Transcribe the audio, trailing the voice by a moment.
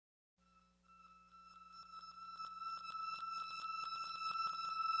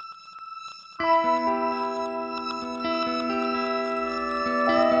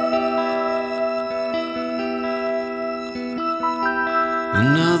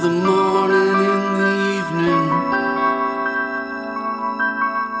the morning in the evening,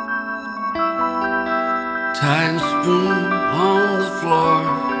 tying spoon on the floor,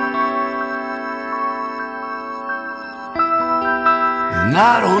 and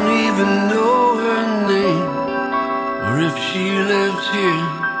I don't even know her name or if she lives here.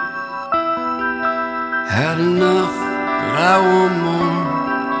 Had enough, but I want more.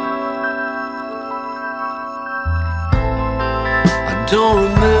 I don't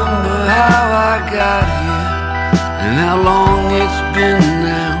remember how I got here and how long it's been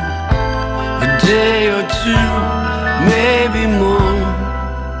now. A day or two, maybe more.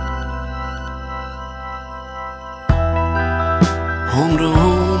 Home to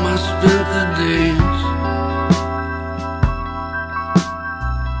home I spent the days,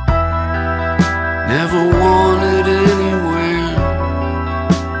 never wanted anywhere.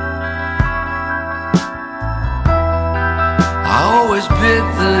 I always bit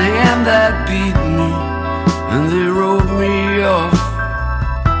the hand that beat me, and they wrote me off.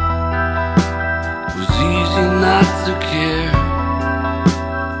 It was easy not to care.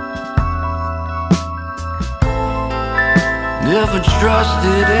 Never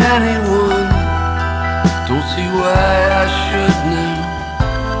trusted anyone, don't see why I should now.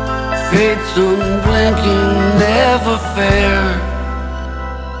 Fate's unblinking, never fair.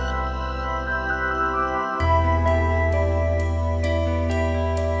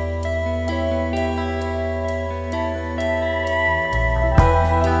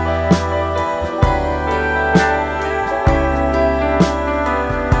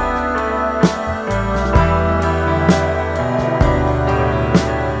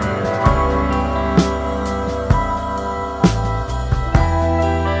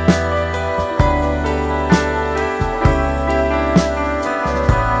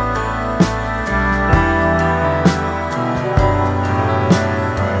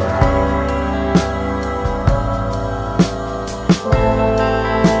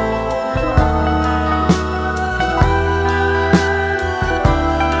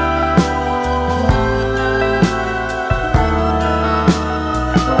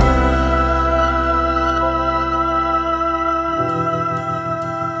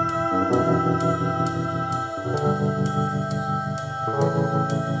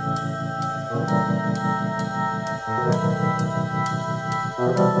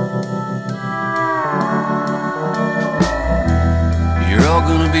 You're all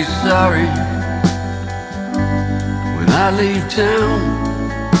gonna be sorry when I leave town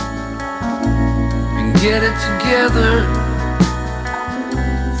and get it together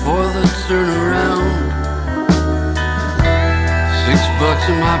for the turnaround. $6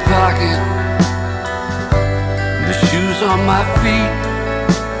 in my pocket, the shoes on my feet.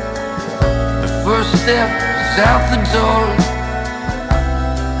 The first step is out the door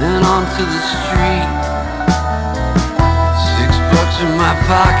and onto the street. $6 in my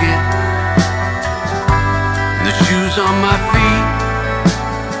pocket, the shoes on my feet.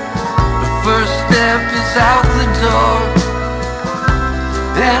 The first step is out the door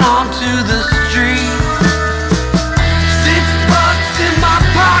and onto the street.